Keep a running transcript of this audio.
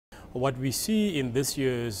What we see in this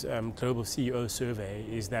year's Global CEO survey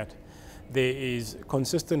is that there is,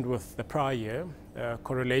 consistent with the prior year,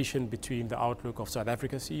 correlation between the outlook of South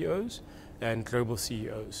Africa CEOs and global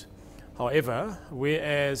CEOs. However,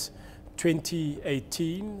 whereas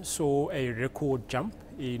 2018 saw a record jump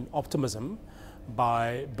in optimism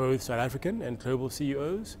by both South African and global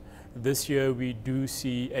CEOs, this year we do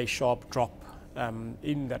see a sharp drop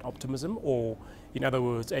in that optimism, or in other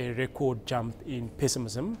words, a record jump in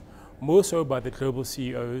pessimism, more so by the global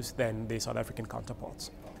CEOs than their South African counterparts.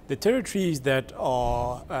 The territories that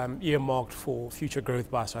are earmarked for future growth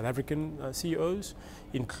by South African CEOs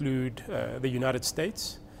include the United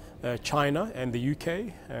States, China and the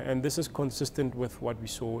UK, and this is consistent with what we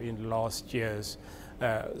saw in last year's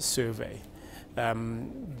survey.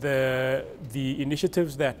 The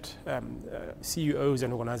initiatives that CEOs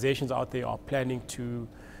and organizations out there are planning to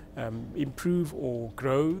improve or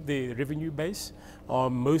grow their revenue base are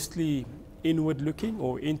mostly inward-looking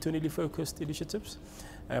or internally focused initiatives.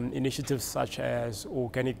 Initiatives such as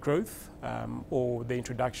organic growth or the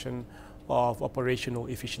introduction of operational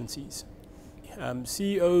efficiencies.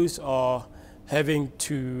 CEOs are having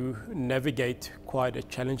to navigate quite a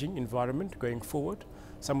challenging environment going forward.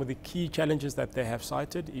 Some of the key challenges that they have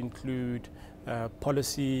cited include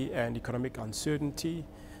policy and economic uncertainty,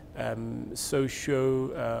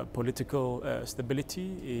 socio-political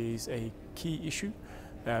stability is a key issue.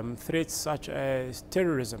 Threats such as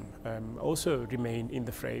terrorism also remain in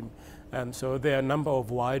the frame. So there are a number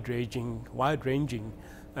of wide-ranging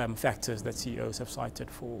factors that CEOs have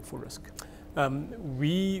cited for risk.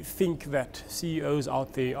 We think that CEOs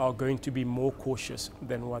out there are going to be more cautious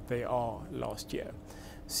than what they are last year.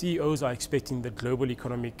 CEOs are expecting the global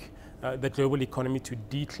economy to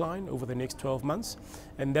decline over the next 12 months,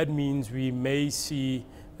 and that means we may see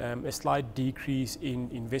a slight decrease in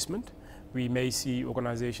investment. We may see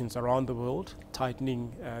organizations around the world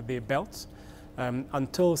tightening their belts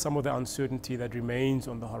until some of the uncertainty that remains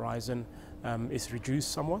on the horizon is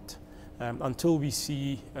reduced somewhat, until we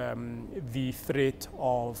see the threat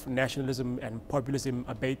of nationalism and populism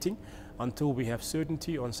abating, until we have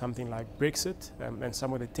certainty on something like Brexit and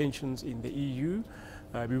some of the tensions in the EU,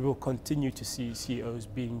 we will continue to see CEOs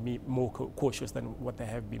being more cautious than what they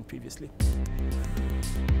have been previously.